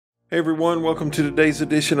Hey everyone, welcome to today's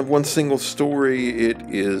edition of One Single Story. It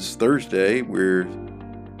is Thursday. We're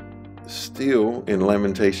still in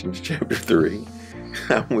Lamentations chapter 3.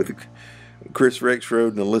 I'm with Chris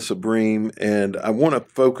Rexroad and Alyssa Bream, and I want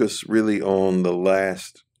to focus really on the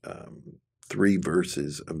last 3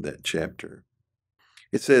 verses of that chapter.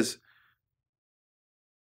 It says,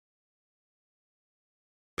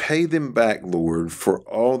 "Pay them back, Lord, for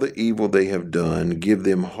all the evil they have done. Give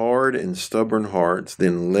them hard and stubborn hearts.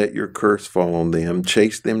 Then let your curse fall on them.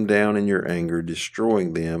 Chase them down in your anger,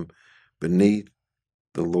 destroying them beneath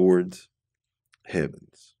the Lord's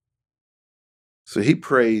heavens." So he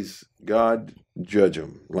prays, God, judge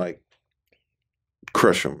them, like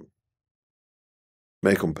crush them,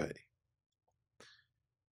 make them pay.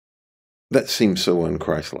 That seems so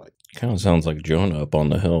unchristlike. Kind of sounds like Jonah up on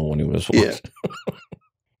the hill when he was Yeah.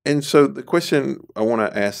 And so the question I want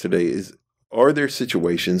to ask today is, are there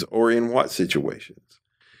situations, or in what situations,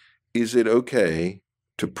 is it okay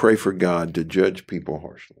to pray for God to judge people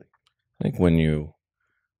harshly? I think when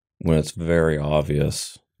it's very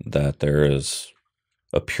obvious that there is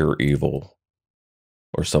a pure evil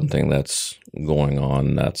or something that's going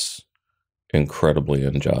on that's incredibly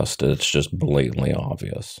unjust, it's just blatantly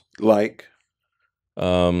obvious. Like?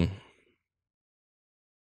 Adolf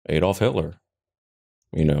Hitler.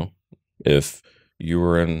 If you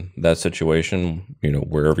were in that situation,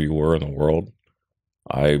 wherever you were in the world,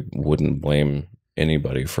 I wouldn't blame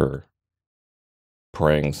anybody for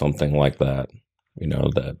praying something like that,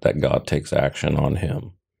 that God takes action on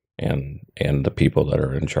him and the people that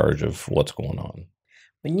are in charge of what's going on.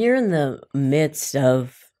 When you're in the midst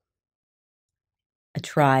of a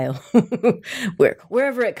trial,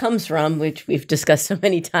 wherever it comes from, which we've discussed so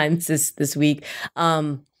many times this week,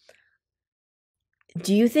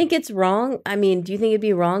 do you think it's wrong? I mean, do you think it'd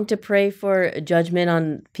be wrong to pray for judgment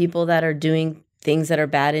on people that are doing things that are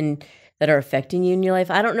bad and that are affecting you in your life?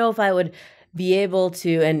 I don't know if I would be able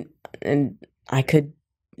to, and I could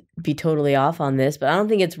be totally off on this, but I don't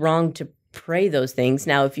think it's wrong to pray those things.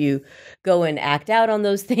 Now, if you go and act out on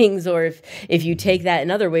those things, or if you take that in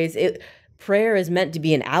other ways, prayer is meant to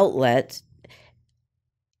be an outlet,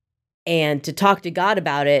 and to talk to God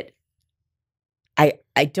about it,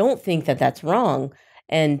 I don't think that that's wrong,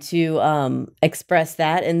 and to express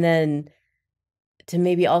that, and then to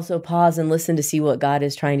maybe also pause and listen to see what God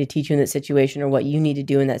is trying to teach you in that situation, or what you need to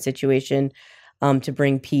do in that situation to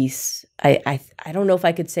bring peace. I don't know if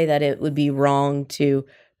I could say that it would be wrong to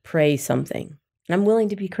pray something. I'm willing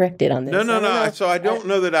to be corrected on this. No. So I don't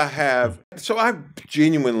know that I have. So I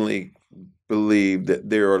genuinely believe that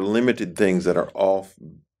there are limited things that are off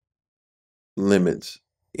limits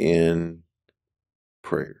in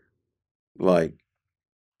prayer. Like,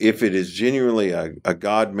 if it is genuinely a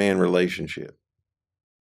God-man relationship,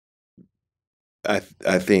 I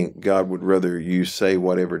think God would rather you say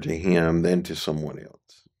whatever to him than to someone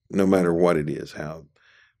else, no matter what it is, how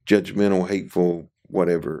judgmental, hateful,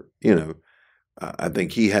 whatever, I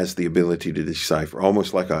think he has the ability to decipher,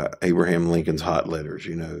 almost like Abraham Lincoln's hot letters,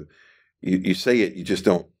 you say it, you just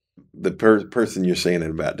don't, the person you're saying it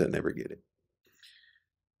about doesn't ever get it.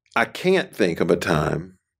 I can't think of a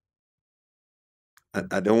time,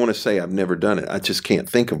 I don't want to say I've never done it, I just can't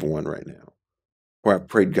think of one right now, where I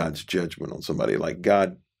prayed God's judgment on somebody, like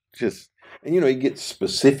God just, and he gets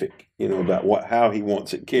specific, about how he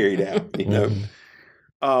wants it carried out,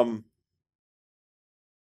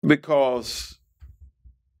 because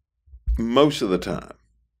most of the time,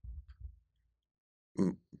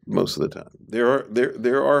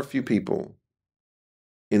 there are a few people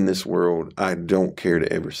in this world I don't care to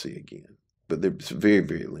ever see again, but there's a very,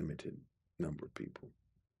 very limited number of people.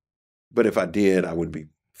 But if I did, I would be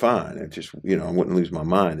fine. I just, I wouldn't lose my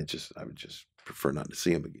mind. I would just prefer not to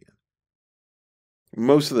see them again.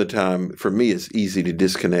 Most of the time, for me, it's easy to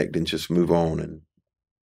disconnect and just move on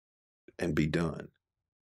and be done.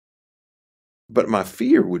 But my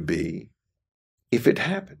fear would be if it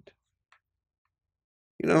happened.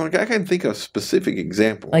 Like, I can think of a specific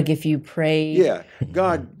example. Like if you pray. Yeah,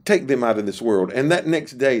 God, take them out of this world. And that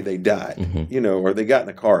next day they died, or they got in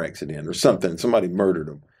a car accident or something. Somebody murdered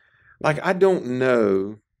them. Like, I don't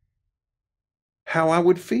know how I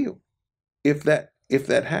would feel if that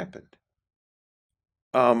happened.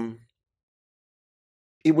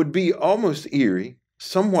 It would be almost eerie,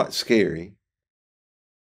 somewhat scary.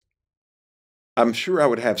 I'm sure I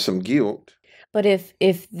would have some guilt. But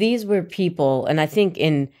if these were people, and I think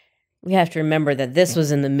we have to remember that this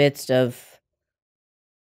was in the midst of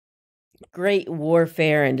great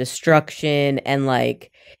warfare and destruction, and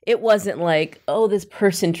like it wasn't like, oh, this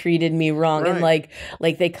person treated me wrong, Right. and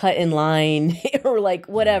like they cut in line or like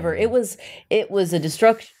whatever. It was a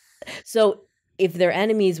destruction. So if their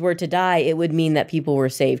enemies were to die, it would mean that people were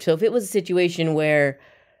saved. So if it was a situation where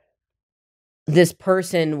this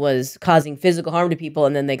person was causing physical harm to people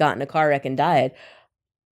and then they got in a car wreck and died,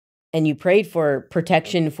 and you prayed for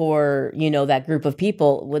protection for, that group of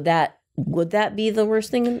people, would that be the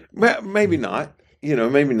worst thing? Well, maybe not.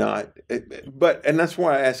 Maybe not. And that's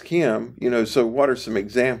why I ask him, so what are some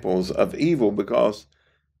examples of evil? Because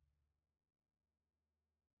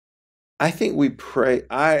I think we pray.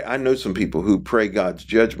 I know some people who pray God's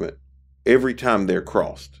judgment every time they're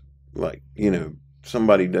crossed. Like,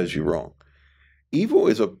 somebody does you wrong. Evil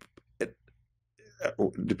is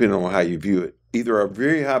depending on how you view it, either a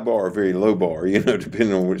very high bar or a very low bar,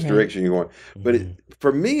 depending on which direction you want. But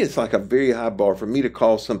for me, it's like a very high bar for me to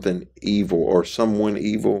call something evil or someone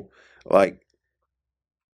evil. Like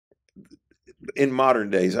in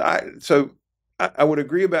modern days, I would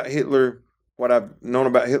agree about Hitler, what I've known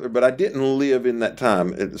about Hitler, but I didn't live in that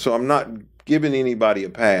time. So I'm not giving anybody a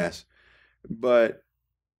pass, but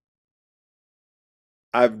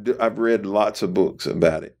I've read lots of books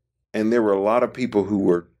about it. And there were a lot of people who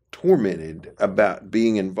were tormented about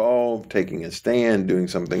being involved, taking a stand, doing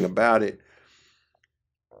something about it,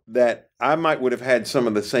 that I would have had some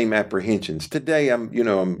of the same apprehensions. Today, I'm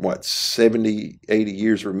 70, 80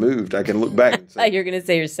 years removed. I can look back and say, you're going to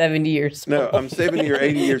say you're 70 years no, old. I'm 70 or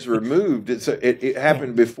 80 years removed. It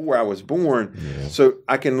happened before I was born. Yeah. So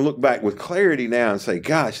I can look back with clarity now and say,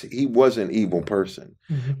 gosh, he was an evil person.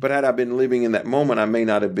 Mm-hmm. But had I been living in that moment, I may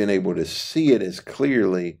not have been able to see it as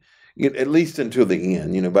clearly, at least until the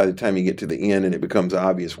end. By the time you get to the end and it becomes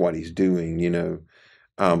obvious what he's doing,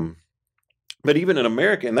 But even in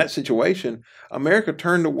America, in that situation, America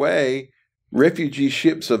turned away refugee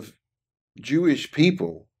ships of Jewish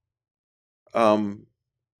people for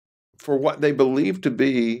what they believed to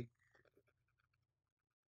be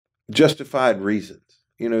justified reasons.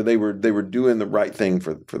 They were doing the right thing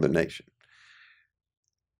for the nation.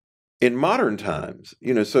 In modern times,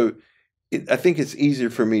 I think it's easier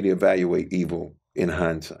for me to evaluate evil in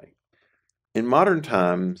hindsight. In modern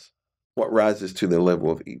times, what rises to the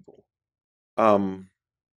level of evil?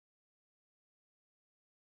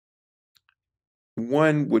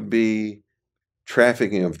 One would be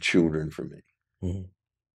trafficking of children for me. Mm-hmm.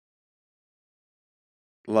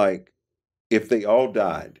 Like, if they all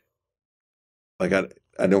died, like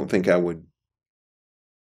I don't think I would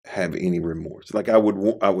have any remorse. Like I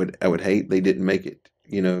would hate they didn't make it.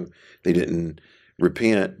 They didn't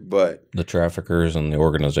repent, but the traffickers and the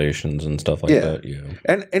organizations and stuff like that. Yeah,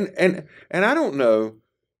 and I don't know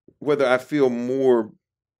whether I feel more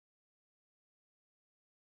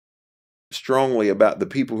strongly about the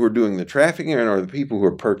people who are doing the trafficking or the people who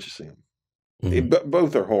are purchasing them. Mm-hmm.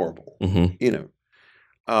 Both are horrible. Mm-hmm.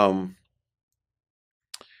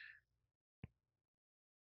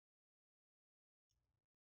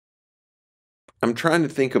 I'm trying to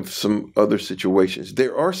think of some other situations.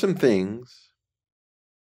 There are some things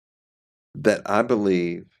that I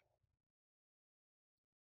believe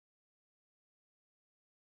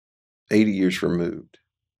 80 years removed,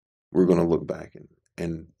 we're going to look back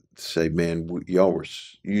and say, man,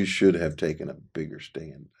 you should have taken a bigger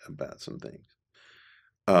stand about some things.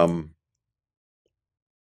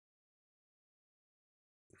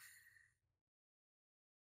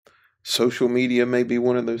 Social media may be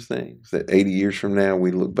one of those things that 80 years from now,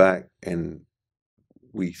 we look back and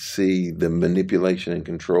we see the manipulation and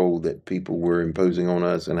control that people were imposing on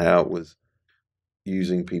us and how it was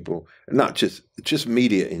using people, not just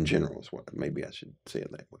media in general is what maybe I should say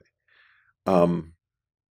it that way.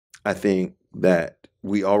 I think that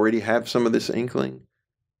we already have some of this inkling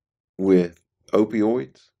with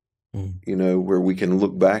opioids, where we can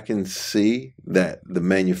look back and see that the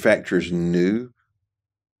manufacturers knew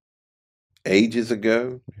ages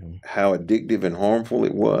ago how addictive and harmful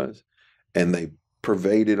it was, and they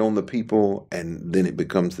pervaded on the people, and then it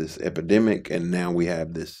becomes this epidemic, and now we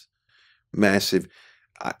have this massive.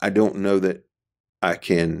 I don't know that I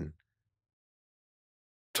can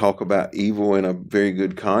talk about evil in a very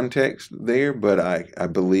good context there, but I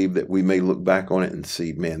believe that we may look back on it and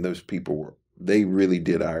see, man, those people they really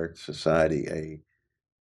did our society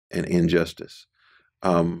an injustice.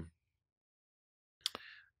 Do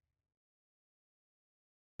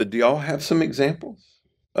y'all have some examples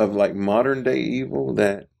of like modern day evil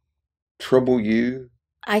that trouble you?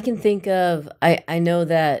 I can think of, I know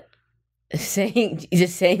that saying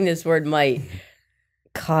this word might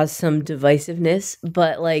cause some divisiveness,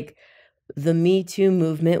 but like the Me Too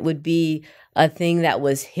movement would be a thing that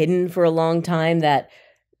was hidden for a long time, that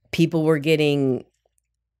people were getting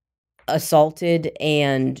assaulted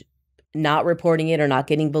and not reporting it or not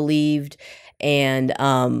getting believed. And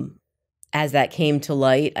as that came to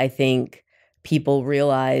light, I think people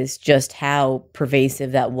realized just how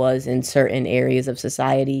pervasive that was in certain areas of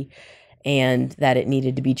society and that it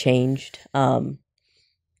needed to be changed.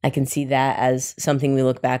 I can see that as something we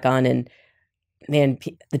look back on, and man,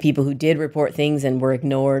 the people who did report things and were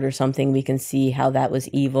ignored or something, we can see how that was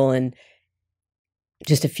evil, and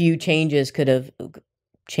just a few changes could have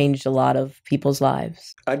changed a lot of people's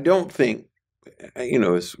lives. I don't think,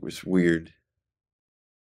 it's weird.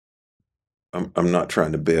 I'm not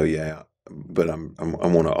trying to bail you out, but I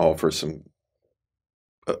want to offer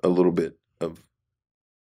a little bit of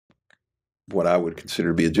what I would consider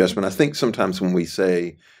to be adjustment. I think sometimes when we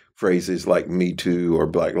say phrases like "Me Too" or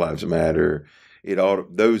 "Black Lives Matter,"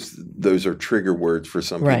 those are trigger words for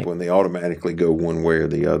some Right. people, and they automatically go one way or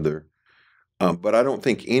the other. But I don't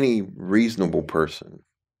think any reasonable person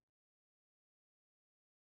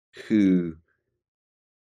who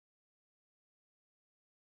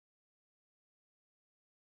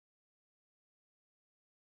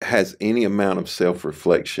has any amount of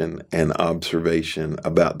self-reflection and observation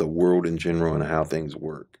about the world in general and how things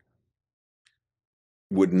work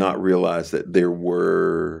would not realize that there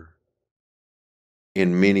were,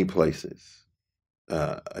 in many places,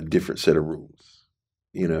 a different set of rules,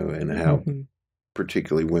 and how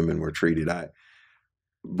particularly women were treated.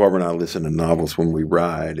 Barbara and I listen to novels when we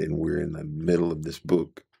ride, and we're in the middle of this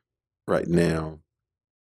book right now,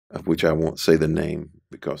 of which I won't say the name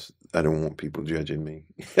because I don't want people judging me.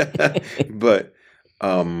 But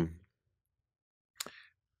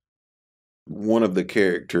one of the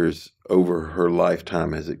characters over her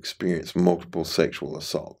lifetime has experienced multiple sexual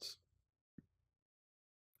assaults.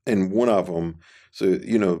 And one of them,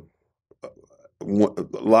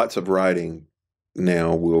 lots of writing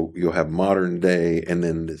now you'll have modern day and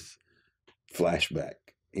then this flashback,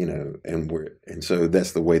 and so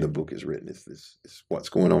that's the way the book is written. It's what's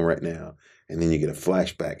going on right now, and then you get a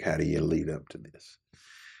flashback. How do you lead up to this?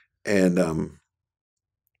 And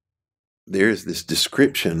there's this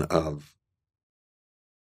description of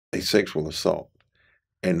a sexual assault,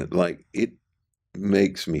 and like it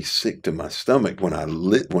makes me sick to my stomach when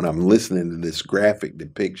I'm listening to this graphic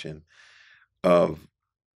depiction of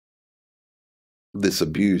this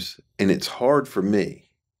abuse, and it's hard for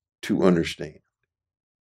me to understand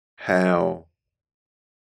how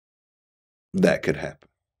that could happen.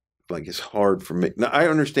 Like, it's hard for me. Now, I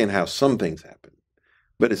understand how some things happen,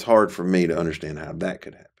 but it's hard for me to understand how that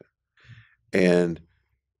could happen. And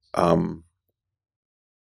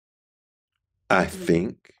I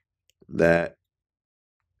think that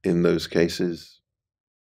in those cases,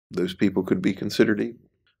 those people could be considered evil.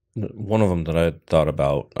 One of them that I thought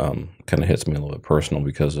about kind of hits me a little bit personal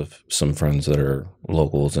because of some friends that are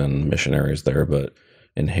locals and missionaries there. But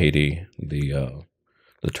in Haiti, the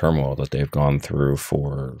turmoil that they've gone through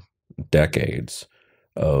for decades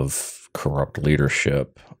of corrupt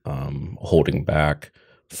leadership, holding back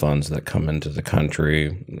funds that come into the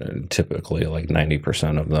country, typically like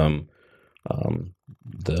 90% of them,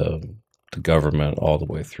 the government all the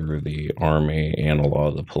way through the army and a lot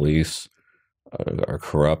of the police are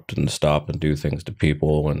corrupt and stop and do things to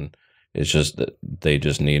people, and it's just that they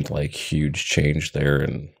just need like huge change there.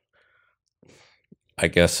 And I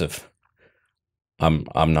guess if I'm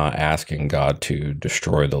not asking God to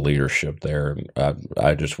destroy the leadership there,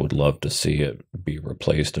 I just would love to see it be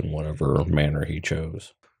replaced in whatever manner He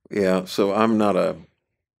chose. Yeah, so I'm not a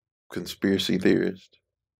conspiracy theorist,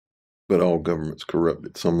 but all governments corrupt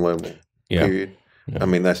at some level. Yeah. Period. Yeah. I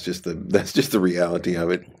mean, that's just the reality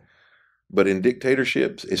of it. But in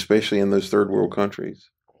dictatorships, especially in those third world countries,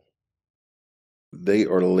 they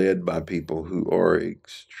are led by people who are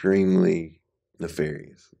extremely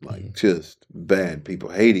nefarious, like just bad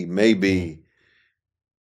people. Haiti may be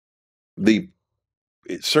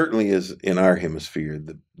it certainly is in our hemisphere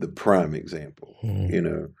the prime example,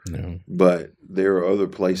 Yeah. But there are other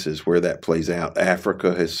places where that plays out.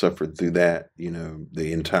 Africa has suffered through that,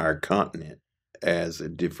 the entire continent as a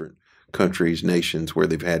different countries, nations where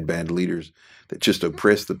they've had bad leaders that just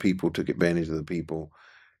oppressed the people, took advantage of the people.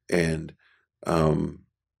 And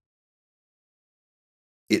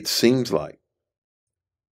it seems like,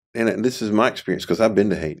 and this is my experience because I've been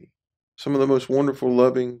to Haiti, some of the most wonderful,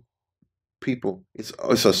 loving people. It's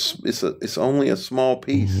only a small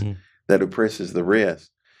piece that oppresses the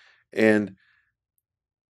rest. And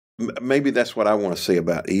maybe that's what I want to say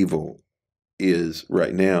about evil is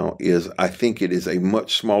right now is I think it is a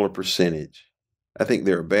much smaller percentage. I think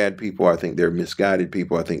there are bad people. I think there are misguided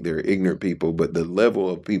people. I think there are ignorant people. But the level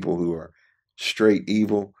of people who are straight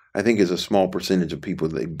evil, I think, is a small percentage of people.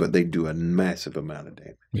 But they do a massive amount of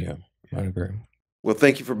damage. Yeah, I agree. Well,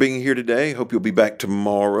 thank you for being here today. Hope you'll be back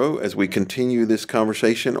tomorrow as we continue this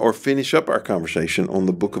conversation or finish up our conversation on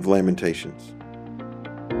the book of Lamentations.